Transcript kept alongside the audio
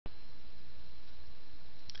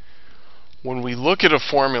When we look at a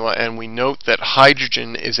formula and we note that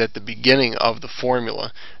hydrogen is at the beginning of the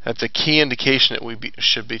formula, that's a key indication that we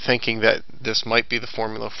should be thinking that this might be the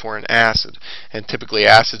formula for an acid. And typically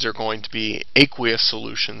acids are going to be aqueous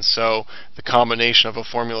solutions, so the combination of a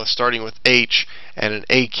formula starting with H and an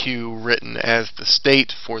AQ written as the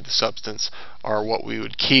state for the substance are what we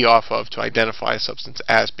would key off of to identify a substance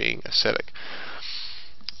as being acidic.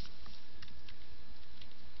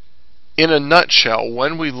 In a nutshell,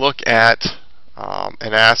 when we look at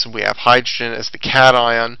an acid, we have hydrogen as the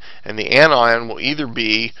cation, and the anion will either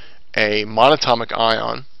be a monatomic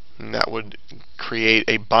ion, and that would create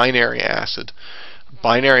a binary acid.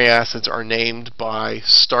 Binary acids are named by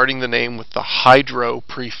starting the name with the hydro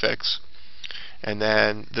prefix, and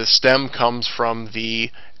then the stem comes from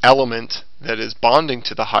the element that is bonding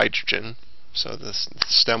to the hydrogen. So this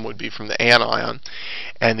stem would be from the anion,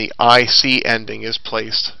 and the IC ending is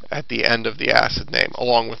placed at the end of the acid name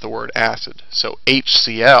along with the word acid. So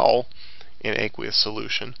HCl in aqueous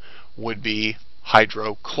solution would be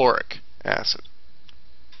hydrochloric acid.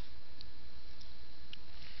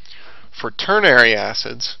 For ternary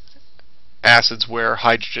acids, acids where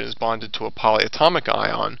hydrogen is bonded to a polyatomic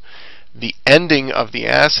ion, the ending of the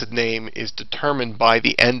acid name is determined by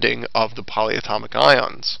the ending of the polyatomic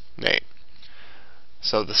ion's name.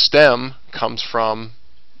 So the stem comes from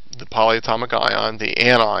the polyatomic ion, the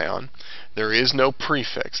anion. There is no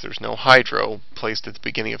prefix, there's no hydro placed at the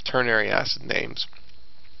beginning of ternary acid names,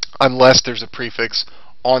 unless there's a prefix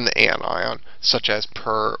on the anion, such as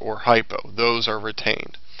per or hypo. Those are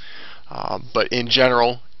retained. But in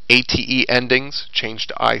general, ATE endings change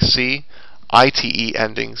to IC, ITE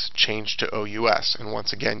endings change to OUS, and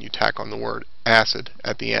once again you tack on the word acid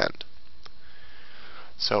at the end.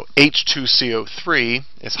 So H2CO3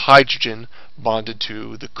 is hydrogen bonded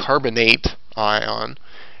to the carbonate ion.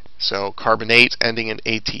 So carbonate ending in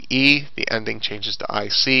ATE, the ending changes to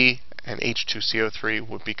IC, and H2CO3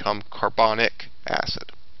 would become carbonic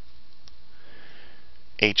acid.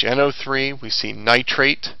 HNO3, we see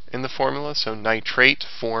nitrate in the formula, so nitrate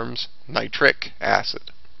forms nitric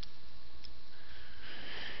acid.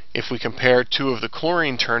 If we compare two of the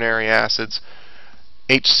chlorine ternary acids,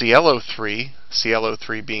 HClO3,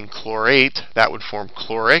 ClO3 being chlorate, that would form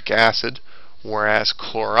chloric acid, whereas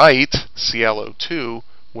chlorite, ClO2,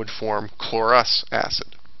 would form chlorous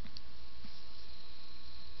acid.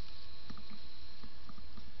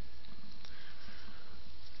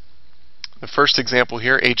 The first example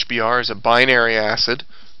here, HBr, is a binary acid,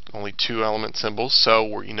 only two element symbols, so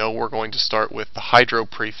we're going to start with the hydro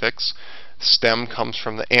prefix. Stem comes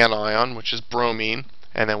from the anion, which is bromine,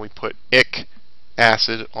 and then we put ic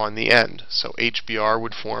acid on the end. So HBr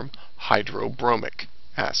would form hydrobromic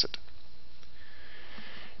acid.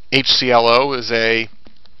 HClO is a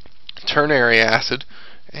ternary acid,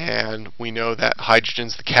 and we know that hydrogen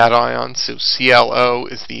is the cation, so ClO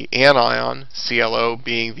is the anion, ClO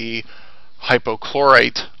being the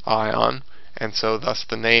hypochlorite ion, and so thus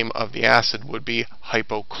the name of the acid would be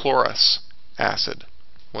hypochlorous acid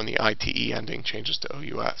when the ITE ending changes to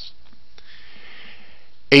OUS.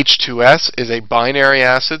 H2S is a binary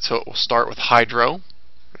acid, so it will start with hydro,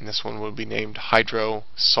 and this one will be named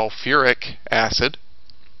hydrosulfuric acid.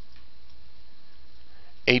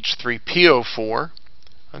 H3PO4,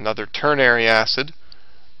 another ternary acid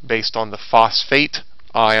based on the phosphate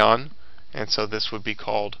ion, and so this would be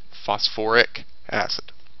called phosphoric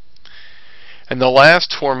acid. And the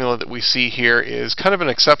last formula that we see here is kind of an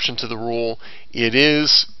exception to the rule. It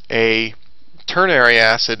is a ternary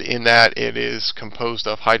acid in that it is composed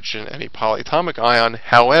of hydrogen and a polyatomic ion.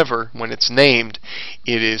 However, when it's named,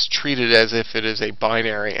 it is treated as if it is a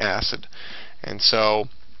binary acid. And so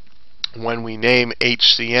when we name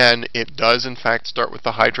HCN, it does in fact start with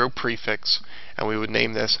the hydro prefix, and we would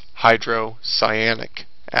name this hydrocyanic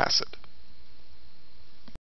acid.